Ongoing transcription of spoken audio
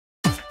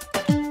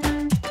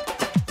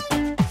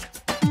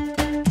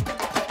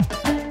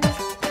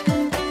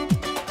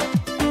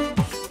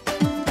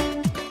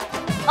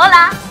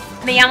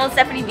Me llamo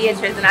Stephanie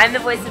Beatriz and I'm the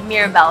voice of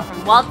Mirabel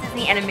from Walt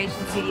Disney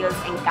Animation Studios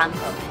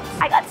Encanto.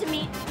 I got to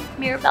meet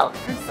Mirabel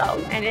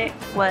herself and it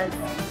was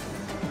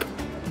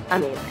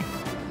amazing.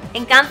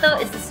 Encanto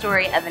is the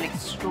story of an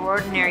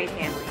extraordinary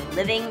family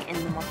living in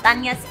the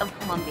montañas of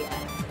Colombia.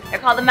 They're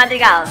called the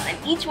Madrigals and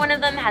each one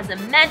of them has a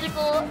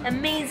magical,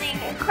 amazing,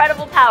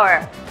 incredible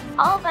power.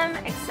 All of them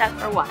except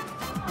for one,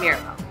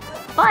 Mirabel.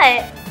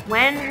 But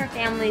when her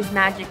family's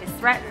magic is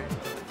threatened,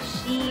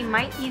 she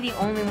might be the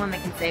only one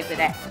that can save the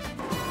day.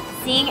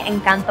 Seeing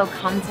Encanto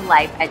come to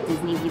life at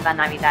Disney Viva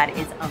Navidad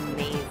is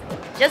amazing.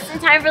 Just in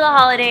time for the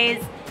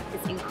holidays,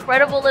 this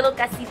incredible little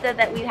casita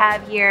that we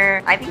have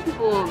here. I think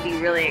people will be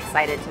really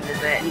excited to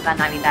visit Viva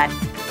Navidad.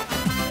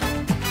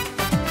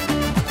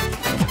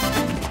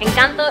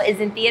 Encanto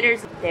is in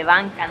theaters. Te va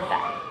a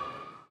encantar.